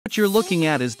What you're looking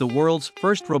at is the world's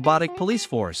first robotic police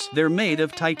force. They're made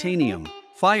of titanium,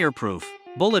 fireproof,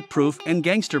 bulletproof and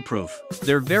gangster-proof.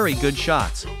 They're very good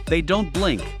shots. They don't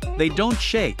blink, they don't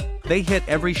shake, they hit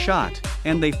every shot,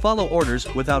 and they follow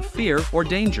orders without fear or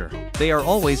danger. They are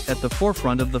always at the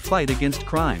forefront of the fight against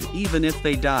crime. Even if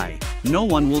they die, no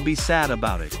one will be sad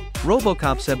about it.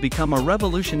 Robocops have become a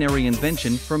revolutionary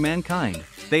invention for mankind.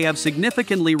 They have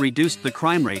significantly reduced the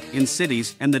crime rate in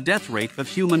cities and the death rate of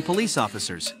human police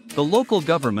officers. The local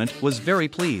government was very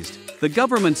pleased. The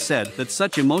government said that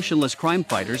such emotionless crime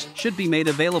fighters should be made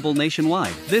available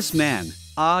nationwide. This man,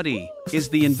 Adi, is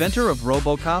the inventor of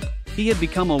Robocop. He had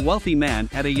become a wealthy man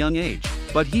at a young age,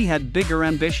 but he had bigger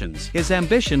ambitions. His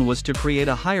ambition was to create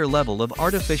a higher level of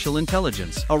artificial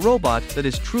intelligence, a robot that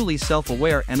is truly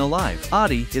self-aware and alive.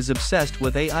 Adi is obsessed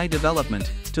with AI development,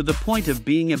 to the point of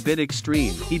being a bit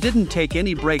extreme. He didn't take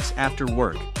any breaks after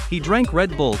work. He drank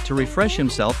Red Bull to refresh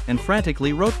himself and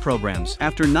frantically wrote programs.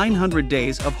 After 900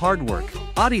 days of hard work,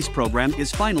 Adi's program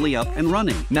is finally up and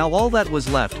running. Now all that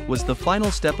was left was the final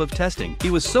step of testing.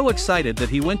 He was so excited that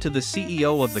he went to the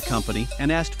CEO of the company and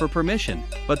asked for permission,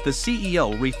 but the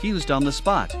CEO refused on the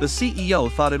spot. The CEO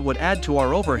thought it would add to our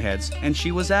overheads, and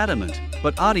she was adamant.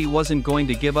 But Adi wasn't going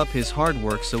to give up his hard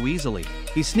work so easily.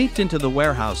 He sneaked into the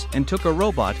warehouse and took a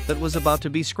robot that was about to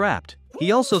be scrapped.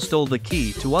 He also stole the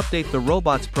key to update the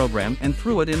robot's program and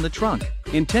threw it in the trunk,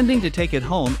 intending to take it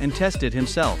home and test it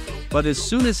himself. But as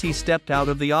soon as he stepped out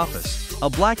of the office, a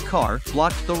black car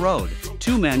blocked the road.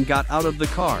 Two men got out of the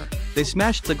car. They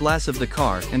smashed the glass of the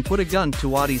car and put a gun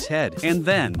to Adi's head. And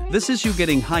then, this is you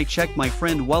getting high check, my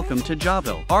friend. Welcome to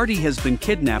Javille. Adi has been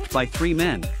kidnapped by 3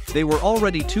 men. They were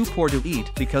already too poor to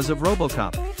eat because of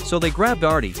Robocop. So they grabbed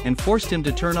Adi and forced him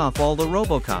to turn off all the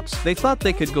Robocops. They thought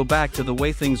they could go back to the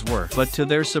way things were, but to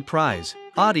their surprise,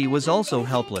 Adi was also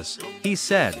helpless. He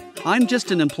said, "I'm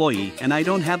just an employee and I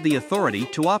don't have the authority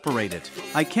to operate it.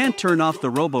 I can't turn off the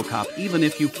Robocop even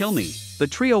if you kill me." The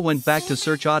trio went back to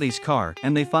search Adi's car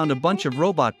and they found a bunch of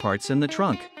robot parts in the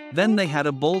trunk. Then they had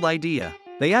a bold idea.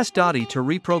 They asked Adi to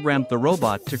reprogram the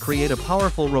robot to create a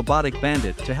powerful robotic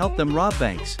bandit to help them rob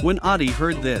banks. When Adi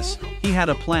heard this, he had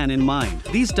a plan in mind.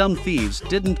 These dumb thieves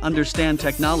didn't understand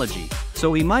technology,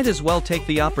 so he might as well take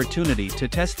the opportunity to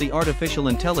test the artificial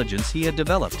intelligence he had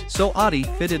developed. So Adi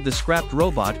fitted the scrapped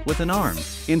robot with an arm,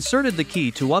 inserted the key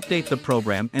to update the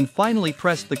program and finally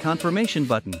pressed the confirmation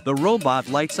button. The robot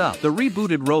lights up. The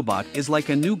rebooted robot is like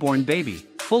a newborn baby,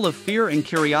 full of fear and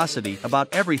curiosity about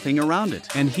everything around it.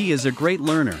 And he is a great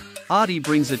learner. Adi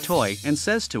brings a toy and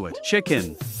says to it,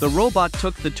 "Chicken." The robot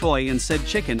took the toy and said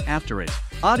chicken after it.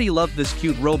 Adi loved this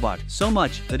cute robot so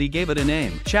much that he gave it a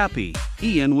name, Chappie.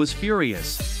 Ian was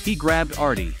furious. He grabbed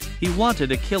Adi. He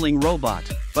wanted a killing robot,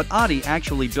 but Adi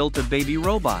actually built a baby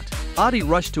robot. Adi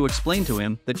rushed to explain to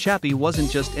him that Chappie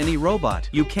wasn't just any robot.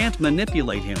 You can't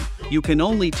manipulate him. You can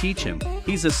only teach him.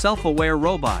 He's a self-aware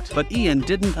robot. But Ian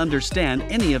didn't understand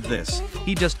any of this.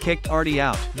 He just kicked Adi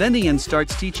out. Then Ian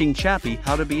starts teaching Chappie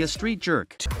how to be a street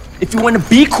jerk. If you want to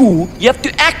be cool, you have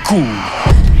to act cool.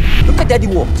 Look at Daddy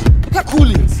walks. Look how cool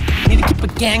he is. You need to keep a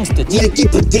gangster.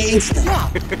 Yeah,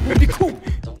 be cool.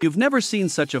 You've never seen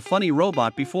such a funny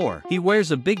robot before. He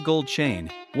wears a big gold chain,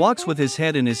 walks with his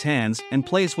head in his hands, and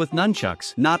plays with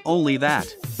nunchucks. Not only that,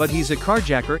 but he's a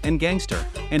carjacker and gangster.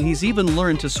 And he's even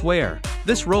learned to swear.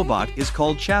 This robot is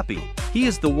called Chappie. He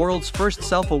is the world's first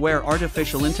self-aware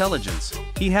artificial intelligence.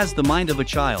 He has the mind of a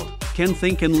child, can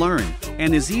think and learn,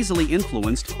 and is easily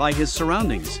influenced by his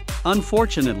surroundings.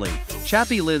 Unfortunately,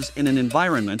 Chappie lives in an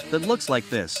environment that looks like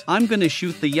this. I'm gonna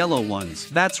shoot the yellow ones.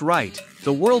 That's right.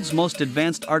 The world's most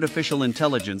advanced artificial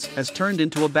intelligence has turned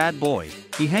into a bad boy.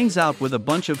 He hangs out with a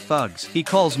bunch of thugs. He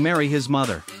calls Mary his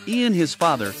mother, Ian his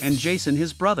father, and Jason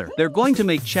his brother. They're going to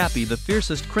make Chappie the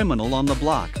fiercest criminal on the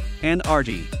block. And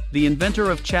Adi, the inventor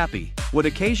of Chappie, would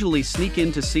occasionally sneak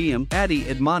in to see him. Adi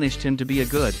admonished him to be a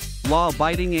good,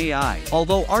 law-abiding AI.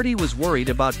 Although Adi was worried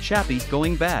about Chappie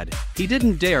going bad, he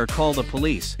didn't dare call the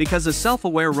police because a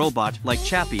self-aware robot like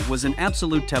Chappie was an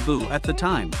absolute taboo at the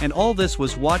time. And all this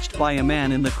was watched by a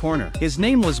man in the corner. His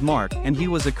name was Mark and he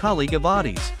was a colleague of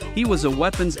Adi's. He was a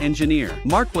weapons engineer.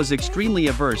 Mark was extremely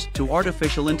averse to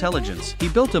artificial intelligence. He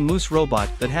built a moose robot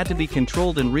that had to be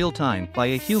controlled in real time by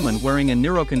a human wearing a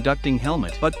neuroconducting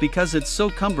helmet. But because it's so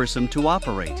cumbersome to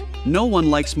operate, no one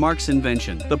likes Mark's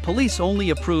invention. The police only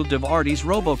approved of Adi's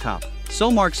Robocop. So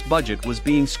Mark's budget was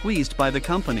being squeezed by the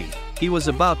company. He was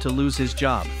about to lose his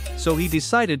job, so he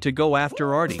decided to go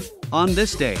after Adi. On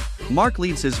this day, Mark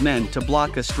leads his men to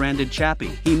block a stranded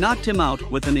Chappie. He knocked him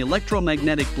out with an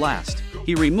electromagnetic blast.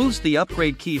 He removes the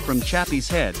upgrade key from Chappie's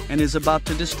head and is about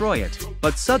to destroy it.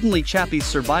 But suddenly Chappie's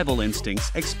survival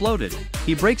instincts exploded.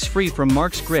 He breaks free from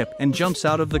Mark's grip and jumps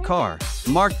out of the car.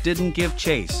 Mark didn't give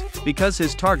chase, because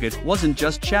his target wasn't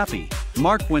just Chappie.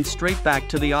 Mark went straight back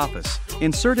to the office,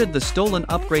 inserted the stolen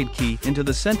upgrade key into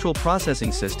the central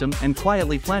processing system and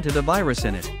quietly planted a virus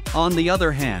in it. On the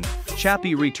other hand,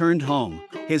 Chappie returned home.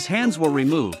 His hands were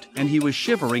removed and he was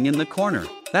shivering in the corner.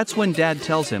 That's when Dad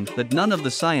tells him that none of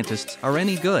the scientists are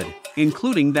any good,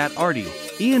 including that Artie.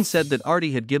 Ian said that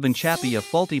Artie had given Chappie a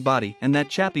faulty body and that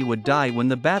Chappie would die when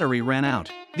the battery ran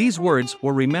out. These words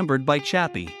were remembered by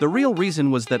Chappie. The real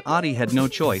reason was that Artie had no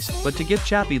choice but to give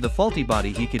Chappie the faulty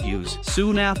body he could use.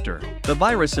 Soon after, the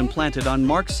virus implanted on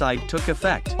Mark's side took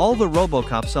effect. All the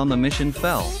Robocops on the mission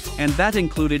fell, and that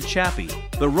included Chappie.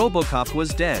 The Robocop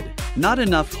was dead. Not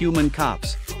enough human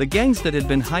cops. The gangs that had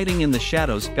been hiding in the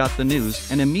shadows got the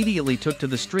news and immediately took to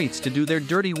the streets to do their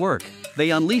dirty work. They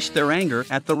unleashed their anger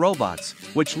at the robots,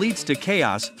 which leads to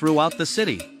chaos throughout the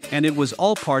city. And it was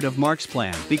all part of Mark's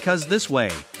plan, because this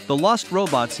way, the lost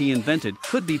robots he invented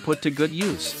could be put to good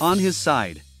use. On his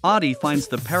side, Artie finds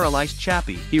the paralyzed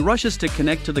Chappie. He rushes to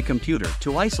connect to the computer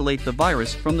to isolate the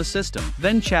virus from the system.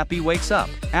 Then Chappie wakes up.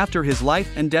 After his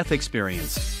life and death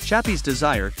experience, Chappie's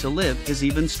desire to live is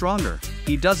even stronger.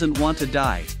 He doesn't want to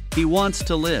die. He wants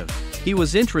to live. He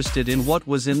was interested in what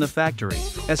was in the factory,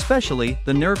 especially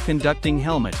the nerve-conducting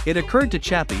helmet. It occurred to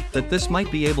Chappie that this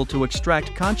might be able to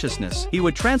extract consciousness. He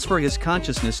would transfer his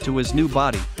consciousness to his new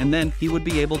body, and then he would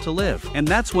be able to live. And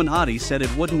that's when Artie said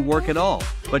it wouldn't work at all.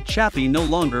 But Chappie no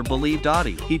longer believed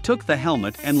Artie. He took the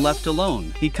helmet and left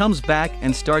alone. He comes back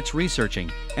and starts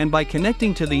researching, and by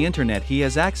connecting to the internet he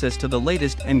has access to the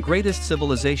latest and greatest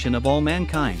civilization of all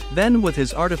mankind. Then with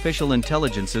his artificial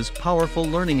intelligence's powerful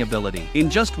learning ability, in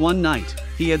just one night,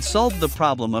 he had solved the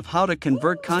problem of how to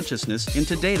convert consciousness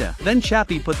into data. Then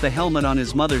Chappie put the helmet on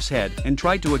his mother's head and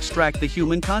tried to extract the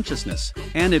human consciousness.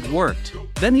 And it worked.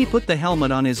 Then he put the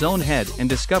helmet on his own head and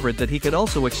discovered that he could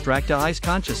also extract I's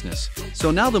consciousness.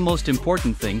 So now the most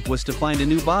important thing was to find a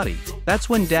new body. That's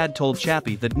when Dad told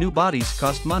Chappie that new bodies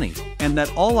cost money, and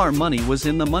that all our money was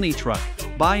in the money truck.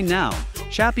 By now,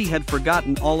 Chappie had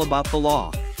forgotten all about the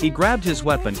law. He grabbed his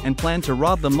weapon and planned to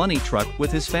rob the money truck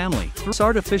with his family. This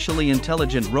artificially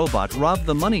intelligent robot robbed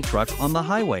the money truck on the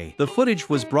highway. The footage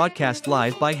was broadcast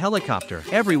live by helicopter.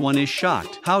 Everyone is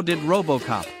shocked. How did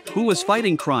Robocop, who was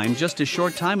fighting crime just a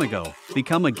short time ago,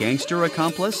 become a gangster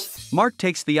accomplice? Mark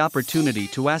takes the opportunity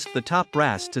to ask the top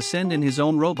brass to send in his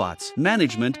own robots.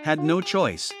 Management had no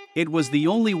choice. It was the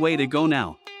only way to go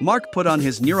now. Mark put on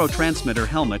his neurotransmitter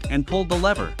helmet and pulled the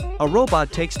lever. A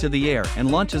robot takes to the air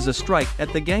and launches a strike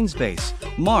at the gang's base.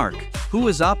 Mark, who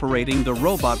is operating the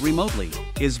robot remotely,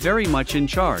 is very much in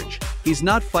charge. He's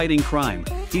not fighting crime.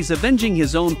 He's avenging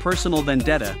his own personal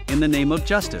vendetta in the name of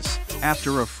justice.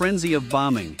 After a frenzy of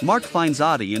bombing, Mark finds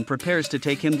Artie and prepares to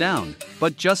take him down.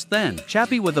 But just then,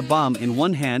 Chappie with a bomb in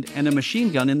one hand and a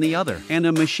machine gun in the other. And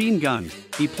a machine gun.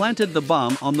 He planted the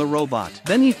bomb on the robot.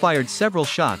 Then he fired several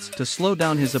shots to slow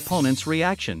down his opponent's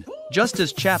reaction. Just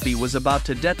as Chappie was about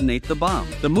to detonate the bomb,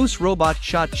 the moose robot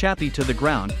shot Chappie to the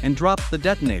ground and dropped the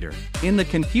detonator. In the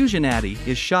confusion, Artie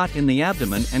is shot in the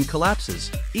abdomen and collapses.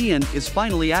 Ian is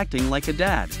finally acting like a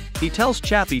dad. He tells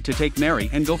Chappie to take Mary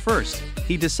and go first.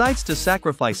 He decides to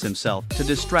sacrifice himself to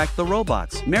distract the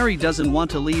robots. Mary doesn't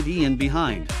want to leave Ian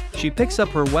behind. She picks up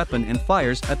her weapon and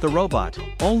fires at the robot,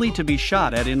 only to be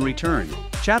shot at in return.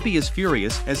 Chappie is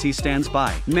furious as he stands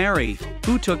by. Mary,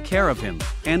 who took care of him,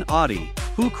 and Artie,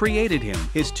 who created him,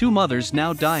 his two mothers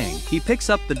now dying. He picks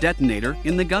up the detonator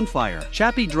in the gunfire.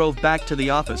 Chappie drove back to the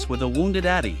office with a wounded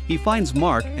Artie. He finds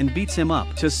Mark and beats him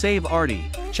up. To save Artie,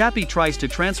 Chappie tries to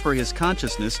transfer his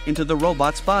consciousness into the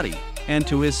robot's body. And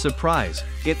to his surprise,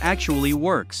 it actually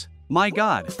works. My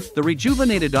God, the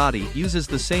rejuvenated Artie uses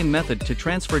the same method to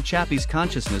transfer Chappie's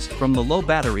consciousness from the low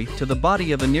battery to the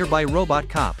body of a nearby robot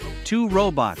cop. Two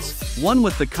robots, one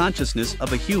with the consciousness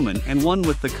of a human and one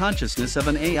with the consciousness of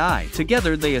an AI.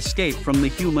 Together they escape from the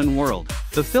human world.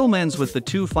 The film ends with the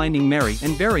two finding Mary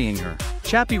and burying her.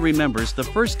 Chappie remembers the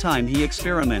first time he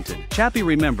experimented. Chappie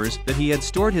remembers that he had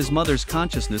stored his mother's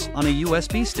consciousness on a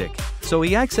USB stick. So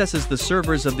he accesses the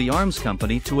servers of the arms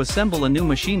company to assemble a new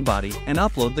machine body and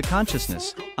upload the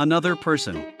consciousness. Another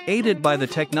person, aided by the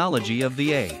technology of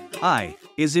the AI,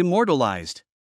 is immortalized.